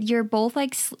 Like you're both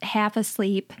like half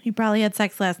asleep. You probably had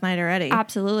sex last night already.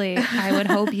 Absolutely. I would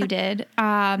hope you did.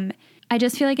 I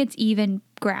just feel like it's even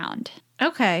ground.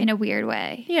 Okay. In a weird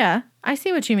way. Yeah. I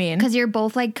see what you mean. Because you're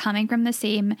both like coming from the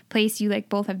same place. You like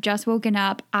both have just woken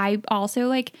up. I also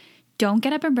like don't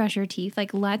get up and brush your teeth.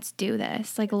 Like, let's do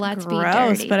this. Like, let's be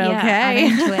dirty. But okay. Yeah, I'm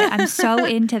into it. I'm so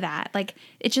into that. Like,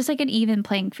 it's just like an even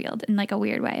playing field in like a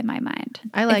weird way in my mind.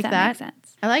 I like that. Makes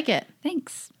sense. I like it.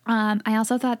 Thanks. I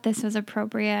also thought this was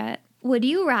appropriate. Would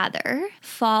you rather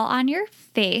fall on your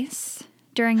face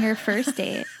during your first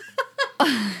date?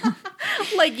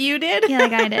 Like you did? Yeah,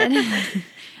 like I did.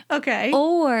 Okay.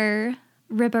 Or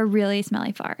rip a really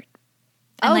smelly fart.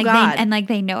 And God.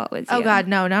 They know it was you. Oh, God.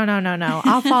 No.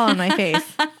 I'll fall on my face.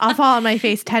 I'll fall on my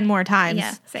face 10 more times.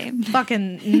 Yeah, same.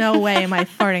 Fucking no way am I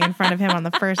farting in front of him on the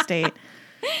first date.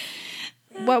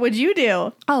 What would you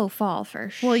do? Oh, fall for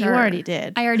sure. Well, you already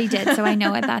did. I already did, so I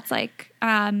know what that's like.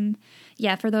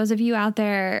 Yeah, for those of you out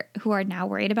there who are now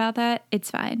worried about that,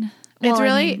 it's fine. It's Well, I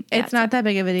really, mean, yeah, it's not that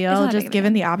big of a deal, not big just of a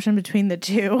given the option between the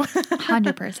two.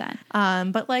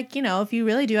 100%. But like, you know, if you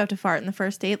really do have to fart in the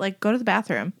first date, like go to the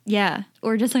bathroom Yeah,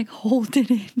 or just like hold it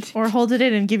in. or hold it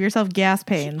in and give yourself gas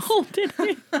pains Hold it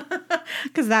in.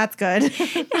 because that's good.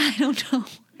 I don't know.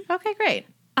 Okay, great.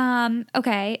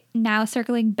 Okay, now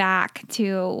circling back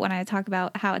to when I talk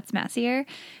about how it's messier,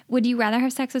 would you rather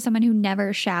have sex with someone who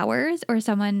never showers or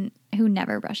someone who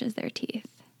never brushes their teeth?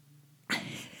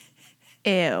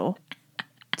 Ew.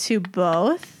 To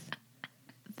both?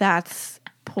 That's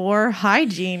poor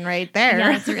hygiene right there.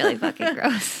 Yeah, it's really fucking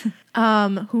gross.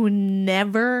 Who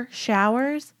never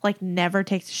showers, like never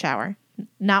takes a shower.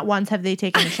 Not once have they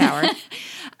taken a shower.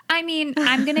 I mean,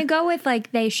 I'm gonna go with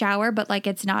like they shower, but like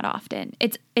it's not often.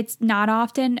 It's not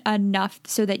often enough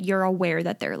so that you're aware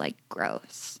that they're like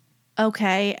gross.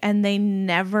 Okay, and they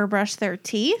never brush their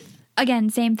teeth? Again,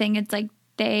 same thing. It's like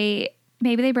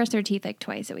maybe they brush their teeth like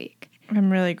twice a week.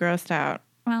 I'm really grossed out.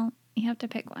 Well, you have to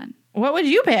pick one. What would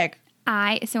you pick?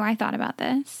 So I thought about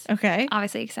this. Okay.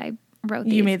 Obviously, because I wrote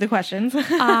these. You made the questions.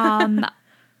 I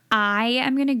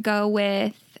am going to go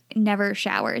with never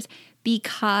showers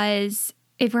because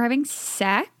if we're having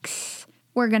sex,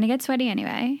 we're going to get sweaty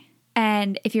anyway.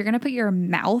 And if you're going to put your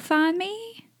mouth on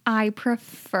me, I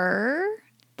prefer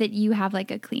that you have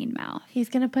like a clean mouth. He's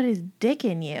going to put his dick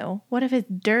in you. What if his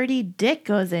dirty dick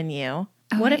goes in you?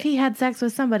 What if he had sex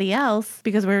with somebody else?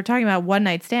 Because we were talking about one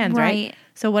night stands, right?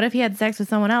 So what if he had sex with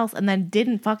someone else and then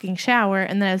didn't fucking shower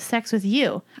and then has sex with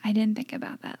you? I didn't think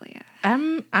about that, Leah.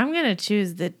 I'm gonna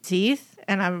choose the teeth,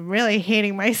 and I'm really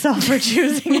hating myself for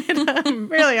choosing it. I'm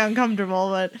really uncomfortable,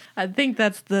 but I think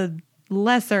that's the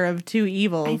lesser of two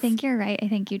evils. I think you're right. I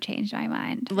think you changed my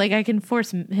mind. Like I can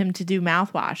force him to do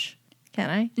mouthwash. Can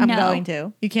I? I'm No. going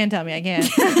to. You can't tell me I can't.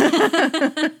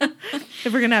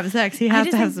 If we're gonna have sex, he has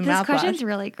to have some this mouthwash. question's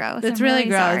really gross. It's I'm really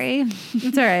gross. Sorry.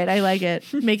 It's all right. I like it.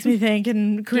 Makes me think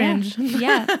and cringe.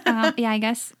 Yeah. I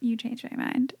guess you changed my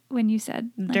mind when you said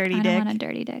like, Dirty I dick. don't want a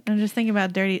dirty dick. I'm just thinking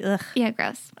about dirty. Ugh. Yeah,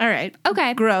 gross. All right.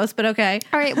 Okay. Gross, but okay.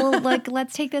 All right. Well,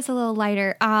 let's take this a little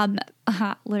lighter.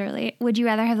 Literally, would you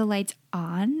rather have the lights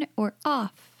on or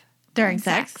off During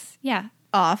sex? Yeah.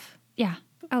 Off. Yeah.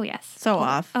 Oh yes. So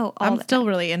off. Oh, all I'm the still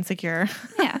really insecure.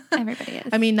 Yeah, everybody is.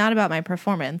 I mean, not about my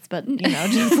performance, but you know,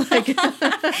 just like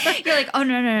You're like, oh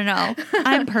no,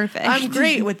 I'm perfect. I'm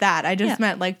great with that. I just Yeah.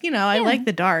 meant like, you know, I like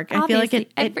the dark. I Obviously, feel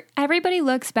like it everybody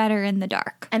looks better in the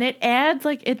dark. and it adds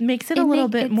like it makes it a little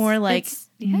bit more like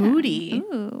moody.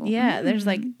 Ooh. Yeah, there's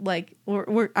like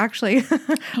we're actually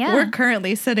Yeah. we're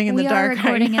currently sitting in the dark. We are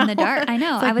recording right in the now. dark. I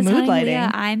know. It's like I was mood telling lighting.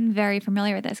 Leah, I'm very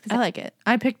familiar with this because I like it.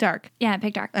 I picked dark. yeah, I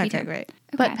picked dark. Me Okay, too. great.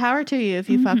 Okay. But power to you if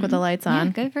you fuck with the lights Yeah,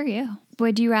 on. good for you.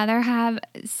 Would you rather have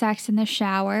sex in the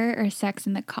shower or sex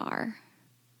in the car?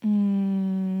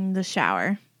 The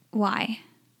shower. Why?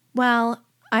 Well,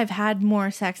 I've had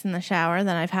more sex in the shower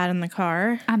than I've had in the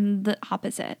car. I'm the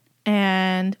opposite.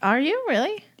 And are you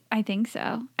really? I think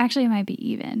so. Actually, it might be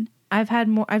even. I've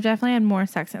definitely had more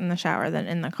sex in the shower than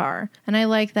in the car. And I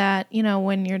like that, you know,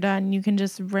 when you're done, you can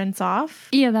just rinse off,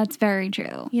 Yeah, that's very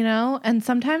true. you know? And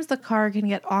sometimes the car can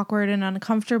get awkward and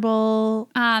uncomfortable,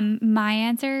 My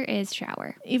answer is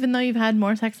shower. even though you've had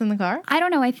more sex in the car. I don't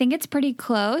know. I think it's pretty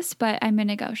close, but I'm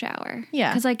gonna go shower. Yeah.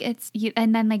 because like it's you,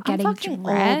 and then like getting I'm fucking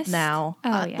dressed old now.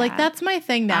 Oh yeah, Like that's my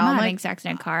thing now. I'm I'm having like, sex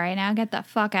in a car right now. Get the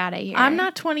fuck out of here. I'm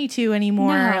not 22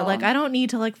 anymore. No. Like I don't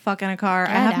need to like fuck in a car. I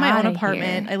Get have my own outta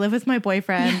apartment. here. I live with my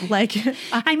boyfriend. Like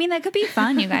I mean, that could be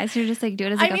fun. You guys should just like do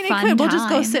it as like I mean, a it fun could. time. We'll just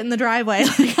go sit in the driveway.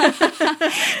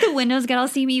 The windows get all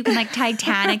steamy. You can like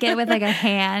Titanic it with like a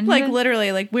hand. Like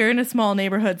literally, like we're in a small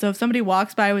neighborhood, so if somebody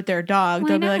walks by with their dog, Why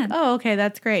they'll be like, not? "Oh, okay,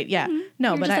 that's great." Yeah, no,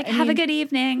 You're but just like, I have a mean, good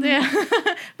evening. yeah,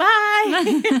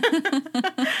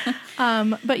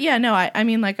 bye. But yeah, no, I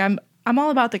mean, like I'm all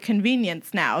about the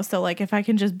convenience now. So like, if I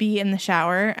can just be in the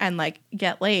shower and like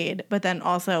get laid, but then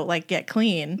also like get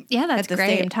clean, Yeah, that's at the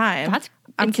great. same time, That's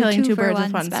I'm it's a killing two 2 for birds with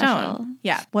 1 one special. stone.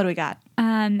 Yeah, what do we got?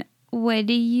 Would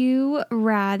you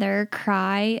rather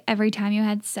cry every time you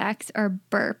had sex or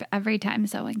burp every time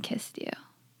someone kissed you?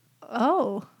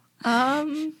 Oh,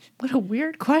 what a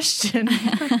weird question.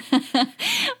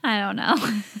 I don't know.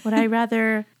 Would I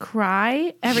rather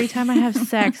cry every time I have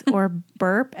sex or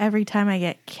burp every time I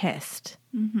get kissed?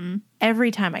 Mm-hmm.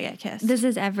 Every time I get kissed. This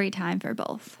is every time for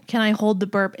both. Can I hold the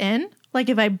burp in Like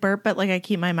if I burp, but like I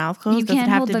keep my mouth closed, You does it can't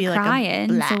have hold to the be like cry a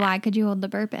in, blah? so why could you hold the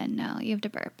burp in? No, you have to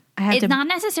burp. I have It's to- not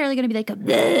necessarily going to be like a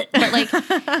bleh,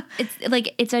 but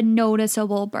like it's a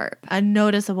noticeable burp. A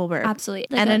noticeable burp. Absolutely.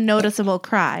 Like And a noticeable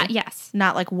cry. yes.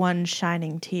 Not like one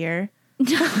shining tear.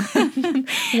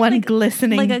 One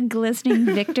glistening. Like a glistening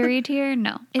victory tear?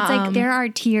 No. It's like there are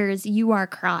tears, you are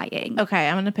crying. Okay,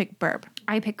 I'm going to pick burp.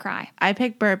 I pick cry. I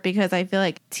pick burp because I feel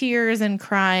like tears and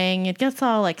crying, it gets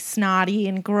all like snotty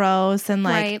and gross. And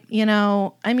like, Right. you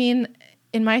know, I mean,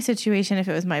 in my situation, if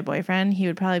it was my boyfriend, he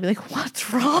would probably be like,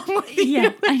 what's wrong with you?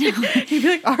 Yeah, I know. He'd be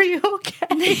like, are you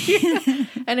okay?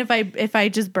 And if I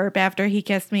just burp after he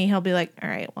kissed me, he'll be like, all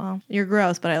right, well, you're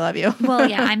gross, but I love you. Well,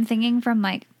 yeah, I'm thinking from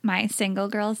like my single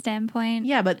girl standpoint.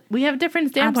 Yeah, but we have different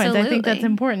standpoints. I think that's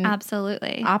important.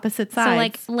 Absolutely. Opposite sides. So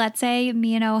like, let's say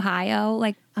me in Ohio,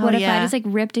 like what if I just like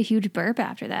ripped a huge burp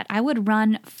after that? I would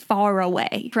run far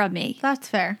away from me. That's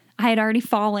fair. I had already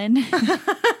fallen.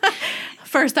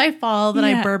 First I fall, then I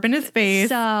Yeah. burp in his face.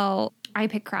 So I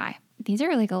pick cry. These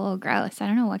are like a little gross. I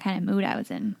don't know what kind of mood I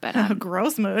was in, but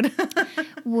Gross mood.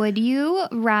 would you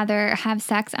rather have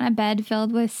sex on a bed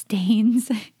filled with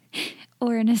stains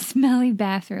or in a smelly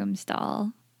bathroom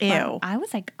stall? Ew. Well, I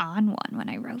was like on one when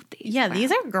I wrote these. Yeah,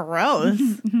 these are gross.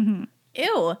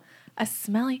 Ew. A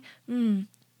smelly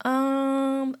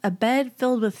a bed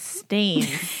filled with stains.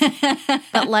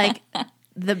 But like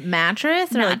the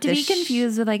mattress or Not like to the be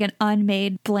confused with like an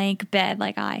unmade blank bed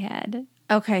like I had.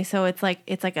 Okay, so it's like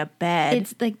a bed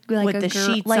It's like with a the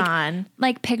girl, sheets like, on.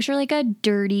 Like picture like a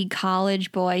dirty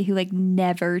college boy who like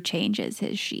never changes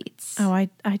his sheets. Oh, I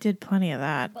did plenty of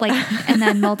that. Like and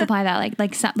then multiply that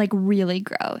like really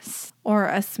gross. Or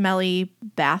a smelly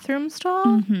bathroom stall.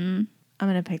 Mm-hmm. I'm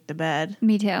gonna pick the bed.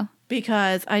 Me too.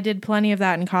 Because I did plenty of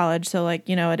that in college, so like,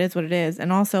 you know, it is what it is.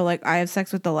 And also like I have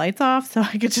sex with the lights off, so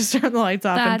I could just turn the lights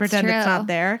off and That's pretend it's true. not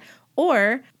there.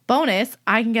 Or bonus,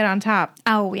 I can get on top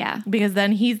Oh yeah. because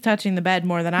then he's touching the bed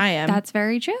more than I am. That's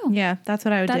very true. Yeah, that's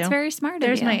what I would do. That's very smart.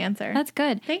 There's of you. my answer. That's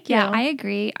good. Thank Yeah, you. I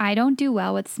agree. I don't do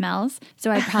well with smells, so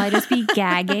I'd probably just be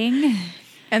gagging.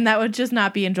 And that would just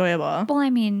not be enjoyable. Well, I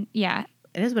mean, yeah,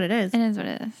 It is what it is. it is what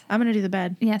it is. I'm going to do the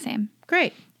bed. Yeah, same.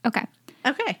 Great. Okay.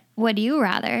 Okay. Would you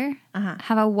rather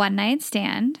have a one night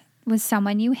stand with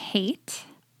someone you hate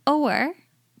or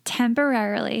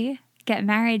temporarily get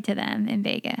married to them in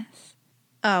Vegas?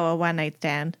 Oh, a one night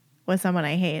stand with someone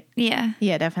I hate. Yeah.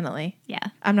 Yeah, definitely. Yeah.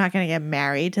 I'm not going to get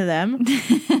married to them.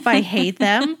 If I hate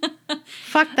them,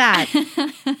 fuck that.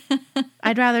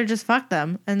 I'd rather just fuck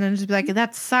them and then just be like,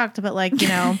 that sucked. But like, you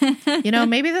know,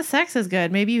 maybe the sex is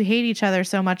good. Maybe you hate each other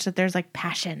so much that there's like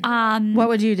passion. What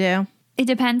would you do? It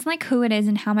depends like who it is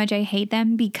and how much I hate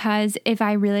them, because if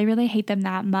I really, really hate them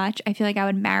that much, I feel like I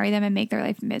would marry them and make their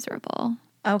life miserable.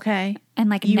 Okay. And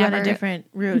like You never had a different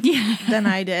route than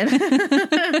I did.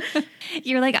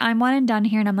 You're like, I'm one and done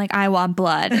here, and I'm like, I want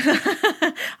blood.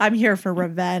 I'm here for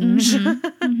revenge.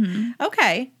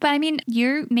 Okay. But I mean,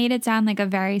 you made it sound like a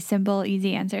very simple,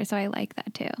 easy answer, so I like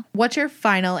that too. What's your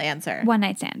final answer? One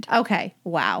night stand. Okay.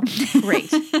 Wow.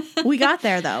 Great. We got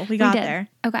there though. We got We did. there.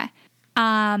 Okay.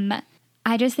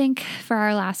 I just think for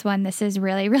our last one, this is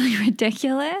really, really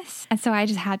ridiculous. And so I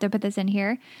just had to put this in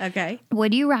here. Okay.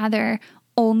 Would you rather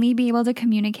only be able to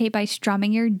communicate by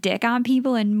strumming your dick on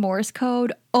people in Morse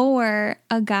code, or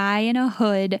a guy in a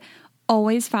hood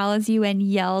always follows you and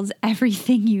yells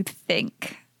everything you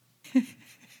think?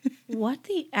 What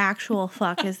the actual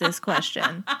fuck is this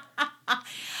question?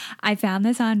 I found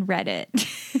this on Reddit.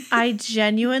 I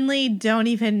genuinely don't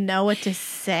even know what to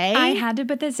say. I had to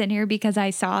put this in here because I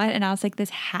saw it and I was like, this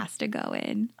has to go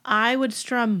in. I would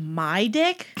strum my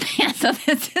dick. Yeah, so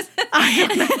this is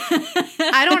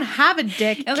I don't have a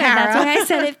dick, okay. Cara. That's why I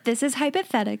said if this is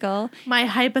hypothetical. My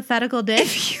hypothetical dick.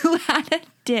 If you had a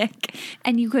dick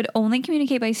and you could only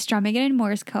communicate by strumming it in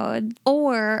Morse code,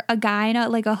 or a guy in a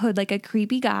hood, like a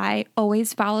creepy guy,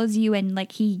 always follows you and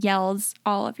like he yells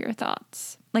all of your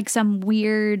thoughts, like some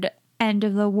weird end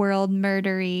of the world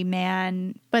murdery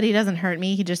man. But he doesn't hurt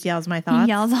me. He just yells my thoughts. He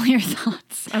yells all your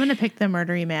thoughts. I'm gonna pick the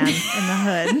murdery man in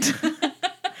the hood.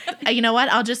 You know what?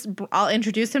 I'll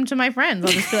introduce him to my friends.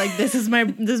 I'll just be like, this is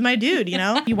my dude. You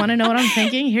know, you want to know what I'm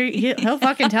thinking? He'll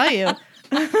fucking tell you.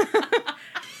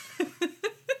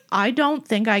 I don't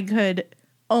think I could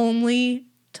only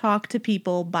talk to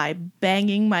people by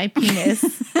banging my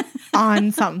penis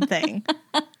on something.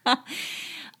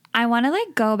 I want to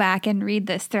like go back and read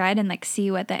this thread and like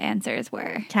see what the answers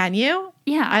were. Can you?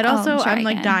 Yeah. I'm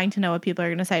like can. dying to know what people are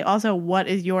going to say. Also, what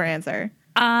is your answer?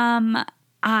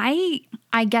 I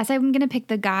I guess I'm going to pick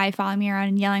the guy following me around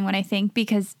and yelling when I think,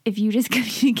 because if you just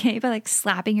communicate by like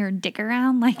slapping your dick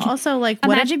around, like Also, like,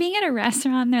 what imagine being at a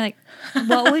restaurant and they're like,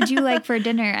 what would you like for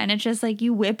dinner? And it's just like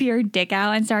you whip your dick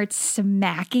out and start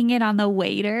smacking it on the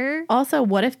waiter. Also,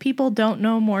 what if people don't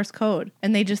know Morse code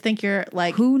and they just think you're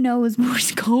like, Who knows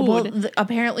Morse code? well,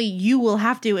 apparently you will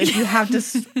have to if you have to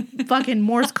fucking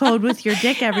Morse code with your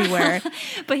dick everywhere.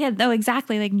 But yeah, no,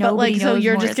 exactly. Like But nobody like, knows so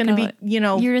you're Morse just going to be, code. you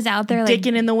know, You're just out there like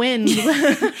dicking in the wind.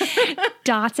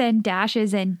 dots and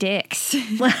dashes and dicks.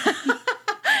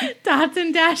 Dots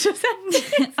and dashes and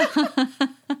dicks.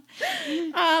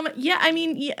 Yeah, I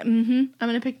mean, yeah, I'm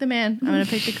going to pick the man. I'm going to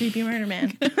pick the creepy murder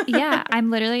man. Yeah,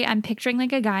 I'm picturing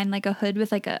like a guy in like a hood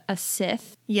with like a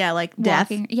Sith. Yeah, like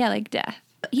death. Walking. Yeah, like death.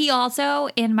 He also,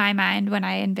 in my mind, when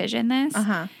I envision this,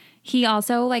 he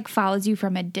also like follows you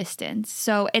from a distance.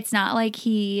 So it's not like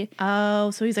he. Oh,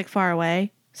 so he's like far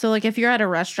away. So like if you're at a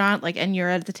restaurant, like, and you're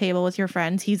at the table with your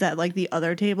friends, he's at like the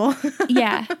other table.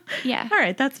 Yeah. All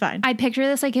right, that's fine. I picture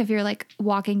this like if you're like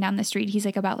walking down the street, he's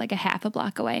like about like a half a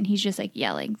block away and he's just like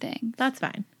yelling things. That's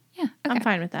fine. Yeah. Okay. I'm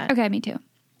fine with that. Okay, me too.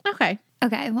 Okay.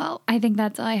 Okay, well, I think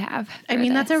that's all I have. I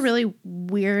mean, that's a this. really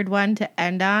weird one to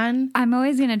end on, I'm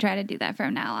always going to try to do that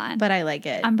from now on. but I like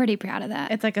it. I'm pretty proud of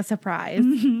that. It's like a surprise,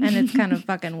 and it's kind of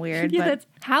fucking weird, Yeah, but that's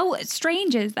how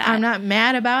strange is that? I'm not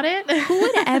mad about it. Who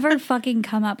would ever fucking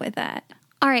come up with that?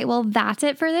 All right, well, that's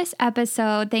it for this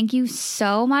episode. Thank you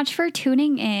so much for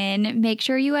tuning in. Make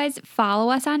sure you guys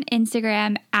follow us on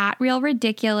Instagram at Real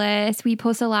Ridiculous. We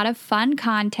post a lot of fun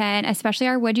content, especially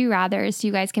our Would You Rathers, so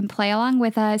you guys can play along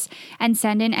with us and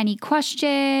send in any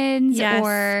questions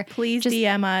or please just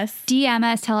DM us. DM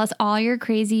us. Tell us all your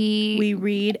crazy. We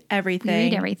read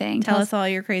everything. Tell us all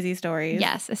your crazy stories.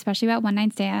 Yes, especially about one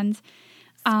night stands.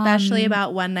 Especially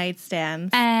about one night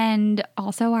stands. And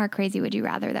also our crazy would you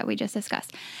rather that we just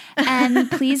discussed.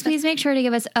 And please make sure to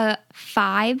give us a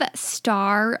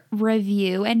 5-star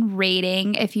review and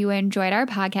rating if you enjoyed our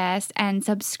podcast, and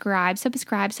subscribe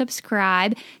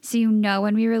so you know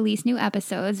when we release new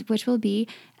episodes, which will be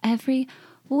every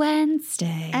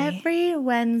Wednesday. Every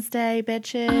Wednesday,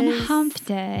 bitches. On Hump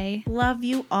Day. Love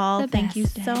you all. The Thank you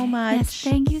best so day. much. Yes,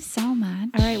 thank you so much.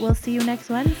 All right, we'll see you next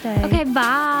Wednesday. Okay,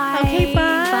 bye. Okay,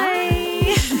 bye.